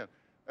do it again.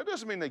 That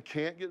doesn't mean they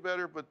can't get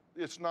better, but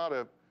it's not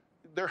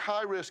they're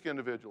high-risk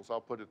individuals,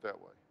 I'll put it that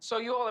way. So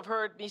you all have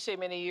heard me say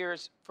many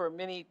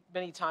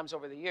times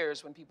over the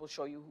years, when people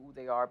show you who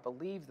they are,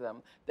 believe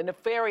them. The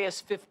nefarious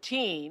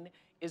 15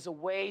 is a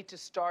way to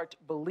start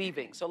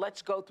believing. So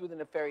let's go through the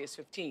nefarious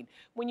 15.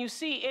 When you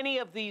see any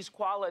of these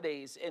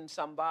qualities in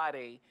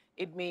somebody,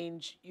 it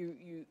means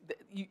you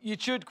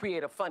should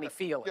create a funny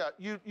feeling.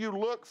 Yeah, you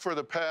look for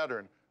the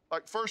pattern.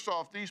 Like, first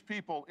off, these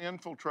people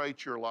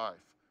infiltrate your life.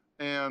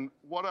 And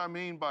what I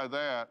mean by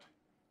that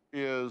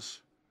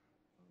is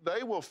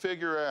they will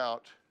figure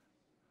out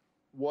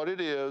what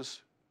it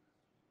is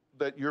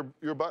that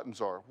your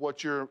buttons are,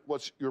 what you're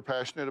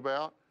passionate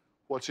about,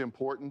 what's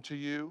important to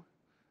you.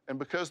 And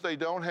because they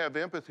don't have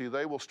empathy,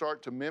 they will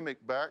start to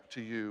mimic back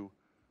to you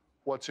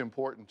what's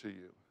important to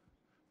you.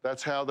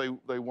 That's how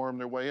they worm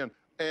their way in.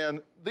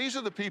 And these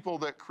are the people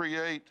that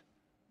create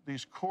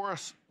these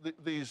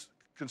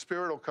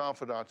conspiratorial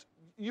confidants.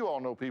 You all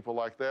know people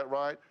like that,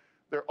 right?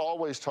 They're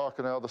always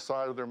talking out of the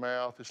side of their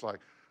mouth. It's like,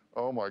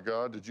 oh my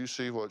God, did you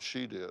see what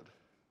she did?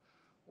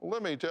 Well,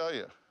 let me tell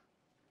you,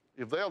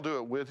 if they'll do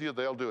it with you,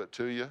 they'll do it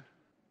to you.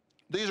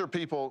 These are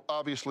people,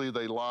 obviously,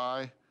 they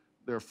lie.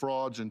 They're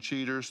frauds and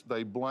cheaters.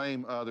 They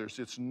blame others.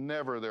 It's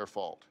never their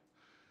fault.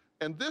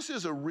 And this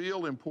is a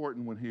real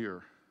important one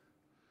here.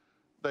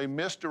 They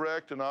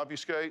misdirect and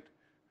obfuscate.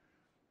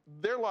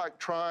 They're like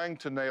trying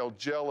to nail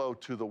Jell-O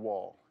to the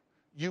wall.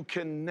 You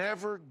can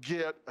never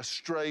get a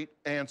straight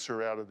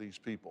answer out of these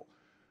people.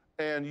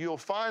 And you'll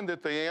find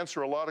that they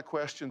answer a lot of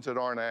questions that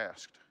aren't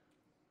asked.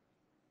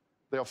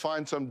 They'll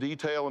find some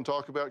detail and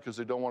talk about it because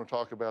they don't want to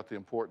talk about the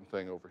important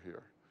thing over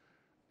here.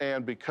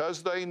 And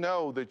because they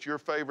know that your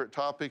favorite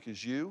topic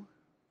is you,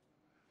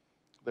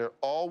 they're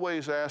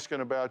always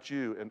asking about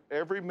you. And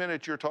every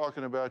minute you're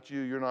talking about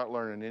you, you're not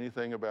learning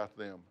anything about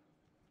them.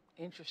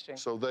 Interesting.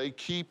 So they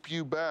keep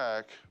you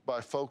back by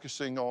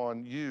focusing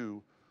on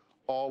you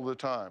all the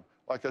time.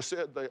 Like I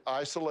said, they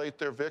isolate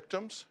their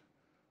victims,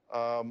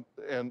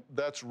 and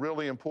that's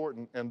really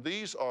important. And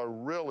these are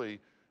really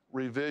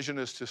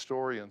revisionist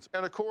historians.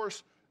 And of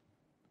course,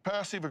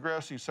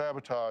 passive-aggressive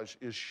sabotage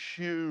is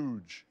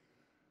huge,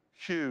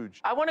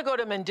 huge. I want to go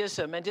to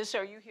Mandissa.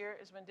 Mandissa, are you here?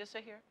 Is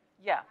Mandissa here?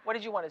 Yeah. What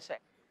did you want to say?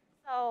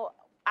 So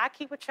I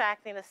keep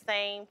attracting the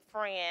same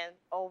friend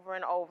over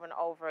and over and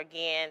over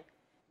again.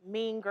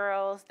 Mean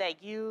girls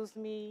that use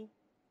me,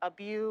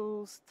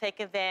 abuse, take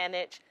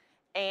advantage.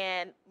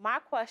 And my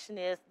question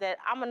is that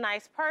I'm a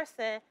nice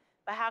person,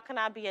 but how can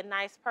I be a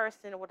nice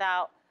person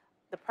without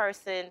the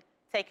person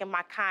taking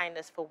my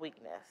kindness for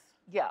weakness?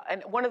 Yeah,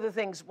 and one of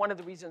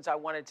the reasons I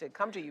wanted to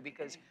come to you,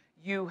 because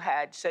you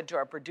had said to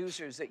our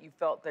producers that you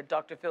felt that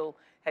Dr. Phil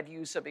had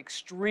used some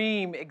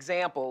extreme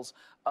examples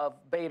of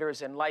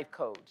baiters and life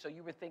code. So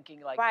you were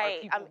thinking, like, are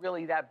people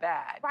really that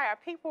bad? Right, are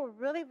people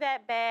really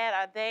that bad?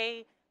 Are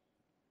they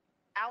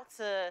out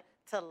to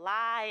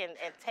lie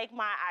and take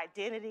my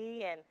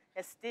identity and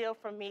steal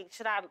from me?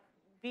 Should I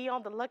be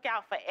on the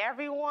lookout for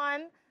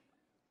everyone?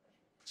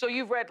 So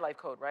you've read Life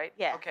Code, right?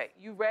 Yeah. Okay,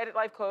 you read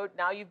Life Code.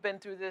 Now you've been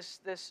through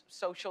this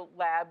social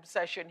lab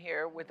session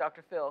here with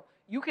Dr. Phil.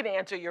 You can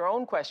answer your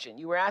own question.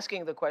 You were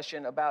asking the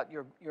question about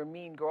your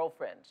mean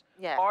girlfriends.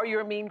 Yes. Are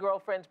your mean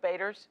girlfriends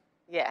baiters?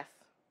 Yes.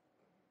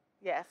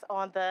 Yes,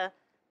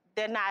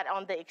 they're not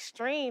on the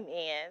extreme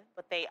end,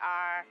 but they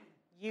are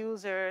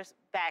users,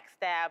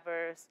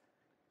 backstabbers,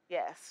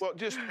 yes. Well,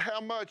 just how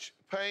much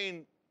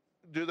pain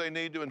do they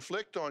need to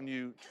inflict on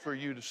you for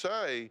you to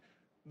say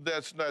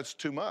that's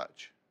too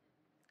much?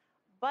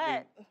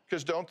 But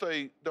because don't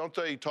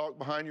they talk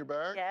behind your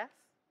back? Yes.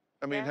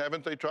 I mean, yes.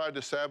 haven't they tried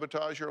to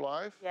sabotage your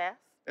life? Yes.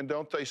 And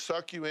don't they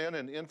suck you in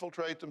and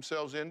infiltrate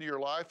themselves into your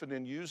life and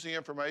then use the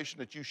information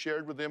that you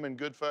shared with them in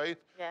good faith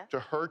yes. to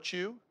hurt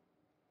you?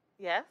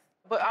 Yes.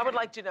 But I would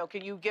like to know,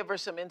 can you give her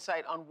some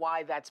insight on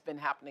why that's been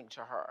happening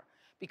to her?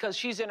 Because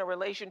she's in a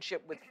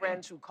relationship with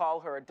friends who call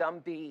her a dumb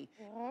bee,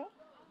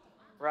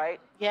 right?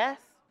 Yes.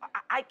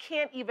 I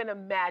can't even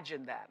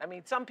imagine that. I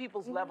mean, some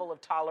people's level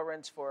of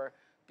tolerance for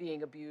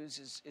being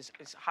abused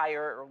is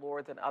higher or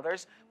lower than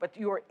others, but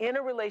you're in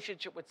a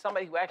relationship with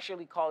somebody who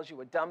actually calls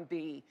you a dumb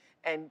bee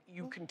and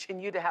you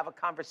continue to have a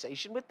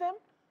conversation with them?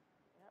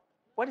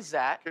 What is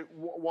that?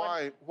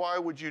 Okay, why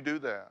would you do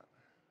that?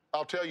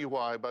 I'll tell you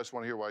why, but I just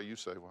want to hear why you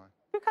say why.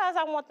 Because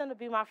I want them to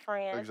be my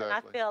friends. Exactly. And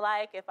I feel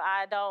like if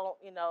I don't,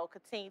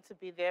 continue to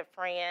be their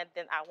friend,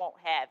 then I won't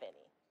have any.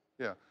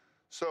 Yeah.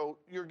 So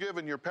you're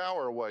giving your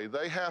power away.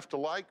 They have to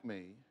like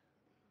me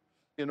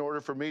in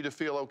order for me to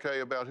feel okay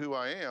about who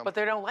I am. But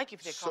they don't like you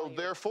if they call you.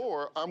 So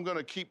therefore, I'm going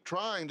to keep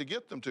trying to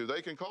get them to.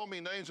 They can call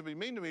me names and be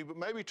mean to me, but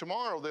maybe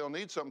tomorrow they'll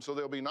need something, so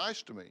they'll be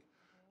nice to me.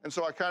 And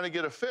so I kind of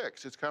get a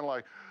fix. It's kind of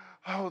like,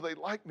 oh, they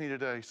like me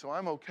today, so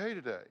I'm okay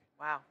today.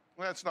 Wow.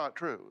 Well, that's not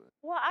true.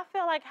 Well, I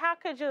feel like how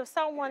could you, if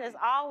someone is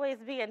always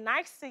being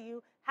nice to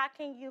you, how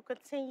can you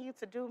continue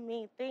to do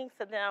mean things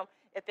to them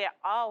if they're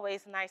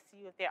always nice to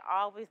you, if they're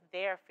always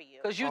there for you?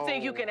 Because you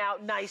think you can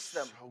out-nice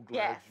them. So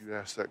glad you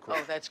asked that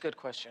question. Oh, that's a good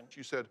question.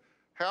 She said,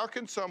 how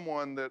can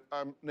someone that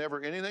I'm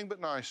never anything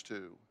but nice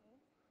to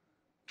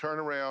turn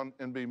around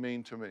and be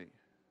mean to me?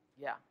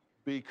 Yeah.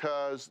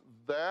 Because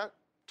that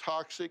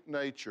toxic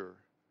nature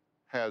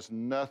has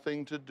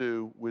nothing to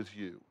do with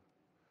you.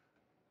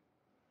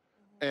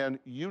 And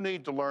you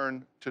need to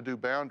learn to do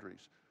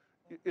boundaries.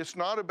 It's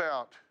not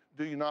about,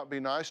 do you not be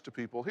nice to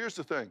people? Here's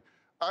the thing.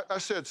 I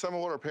said some of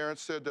what our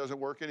parents said doesn't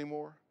work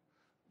anymore.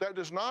 That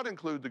does not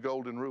include the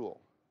golden rule.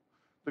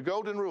 The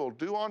golden rule,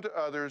 do unto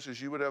others as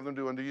you would have them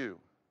do unto you.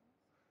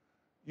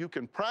 You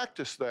can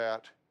practice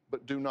that,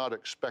 but do not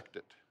expect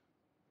it.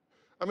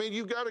 I mean,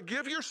 you've got to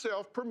give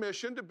yourself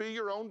permission to be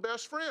your own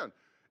best friend.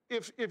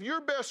 if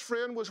your best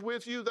friend was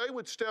with you, they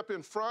would step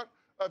in front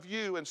of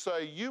you and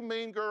say, you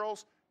mean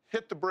girls,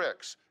 hit the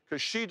bricks,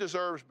 because she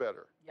deserves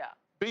better. Yeah.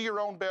 Be your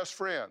own best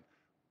friend.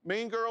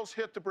 Mean girls,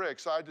 hit the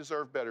bricks, I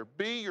deserve better.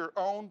 Be your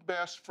own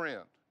best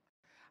friend.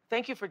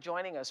 Thank you for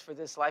joining us for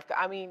this life.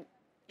 I mean,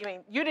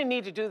 you didn't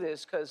need to do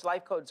this because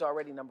Life Code's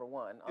already #1 on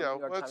the New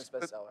York Times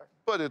bestseller.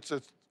 But it's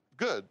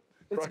good.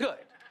 It's right? good.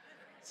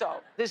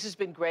 So this has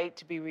been great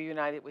to be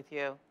reunited with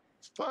you.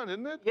 It's fun,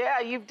 isn't it? Yeah,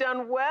 you've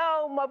done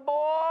well, my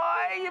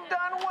boy. You've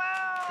done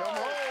well. Come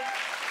home.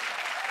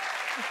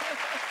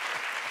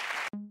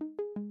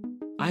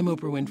 I'm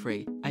Oprah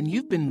Winfrey, and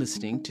you've been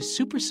listening to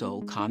Super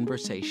Soul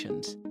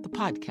Conversations, the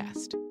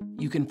podcast.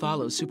 You can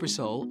follow Super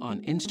Soul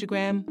on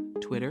Instagram,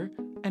 Twitter,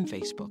 and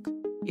Facebook.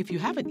 If you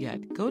haven't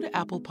yet, go to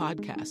Apple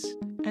Podcasts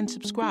and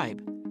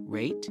subscribe,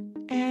 rate,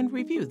 and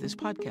review this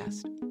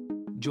podcast.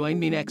 Join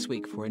me next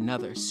week for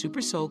another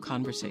Super Soul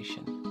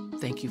Conversation.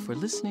 Thank you for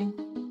listening.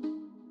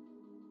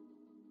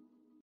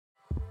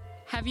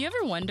 Have you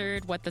ever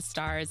wondered what the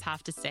stars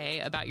have to say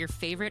about your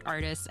favorite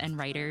artists and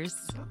writers?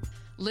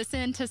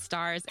 Listen to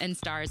Stars and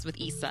Stars with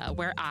Issa,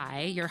 where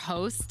I, your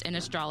host and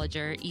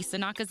astrologer, Issa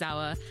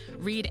Nakazawa,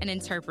 read and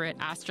interpret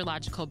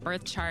astrological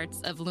birth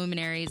charts of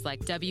luminaries like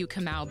W.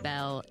 Kamau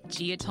Bell,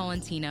 Gia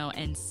Tolentino,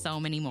 and so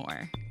many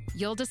more.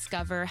 You'll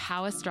discover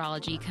how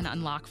astrology can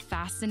unlock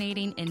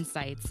fascinating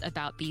insights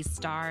about these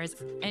stars,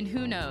 and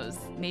who knows,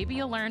 maybe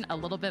you'll learn a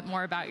little bit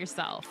more about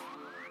yourself.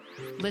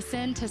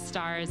 Listen to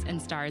Stars and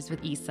Stars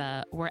with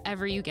Issa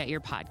wherever you get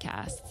your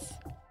podcasts.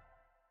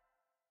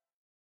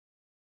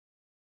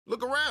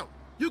 Look around.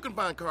 You can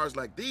find cars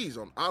like these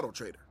on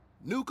AutoTrader.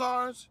 New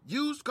cars,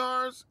 used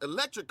cars,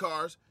 electric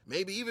cars,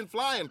 maybe even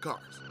flying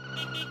cars.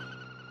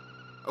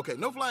 Okay,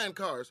 no flying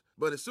cars,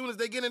 but as soon as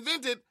they get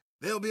invented,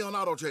 they'll be on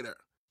AutoTrader.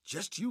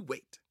 Just you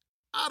wait.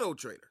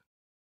 AutoTrader.